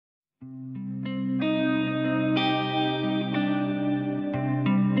Hear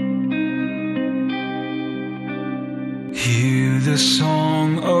the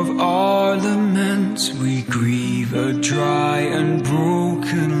song of our lament. We grieve a dry and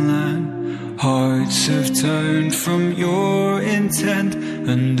broken land. Hearts have turned from your intent,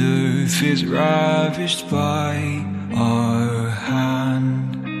 and earth is ravaged by our hand.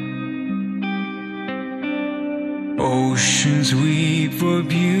 Oceans weep for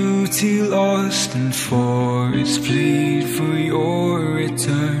beauty lost, and forests plead for your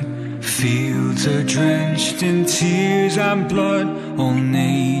return. Fields are drenched in tears and blood. All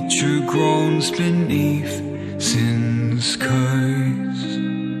nature groans beneath sin's curse.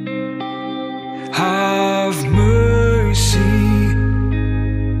 Have mercy,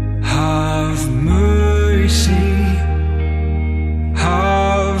 have mercy,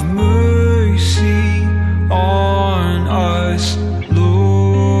 have mercy on us,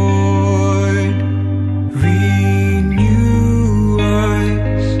 Lord. Renew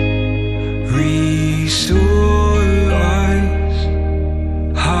us, restore us.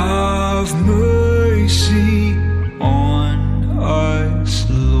 Have mercy on us,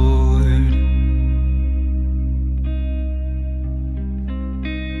 Lord.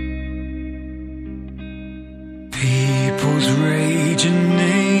 Peoples rage and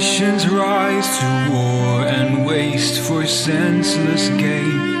nations rise to war and waste for senseless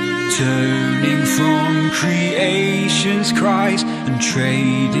gain, turning from creation's cries and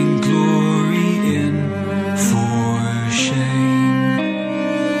trading glory in for shame.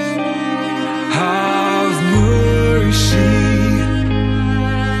 Have mercy,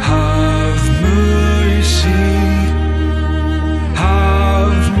 have mercy,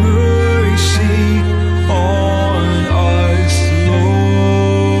 have mercy on us,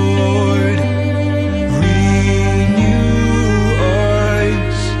 Lord. Renew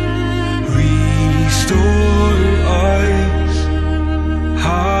us, restore us.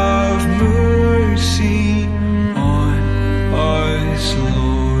 Have mercy on us,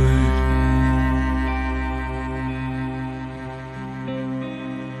 Lord.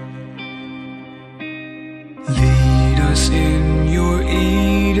 Lead us in your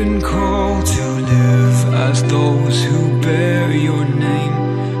Eden call to live as those who bear your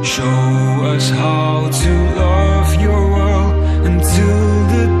name. Show us how to love your world until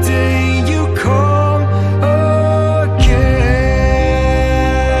the day you come again.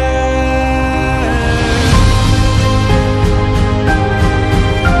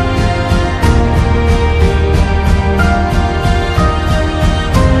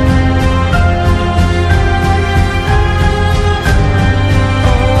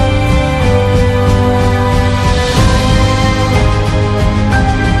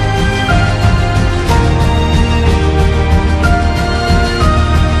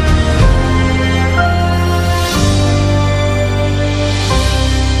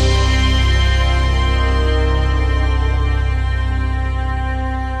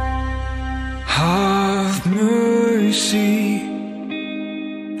 Have mercy,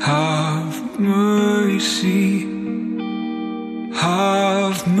 have mercy,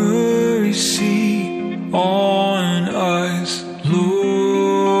 have mercy on us,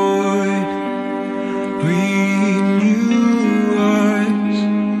 Lord. Renew us,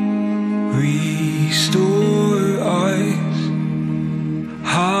 restore us.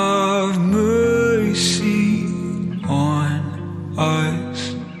 Have mercy on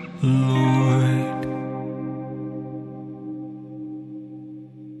us, Lord.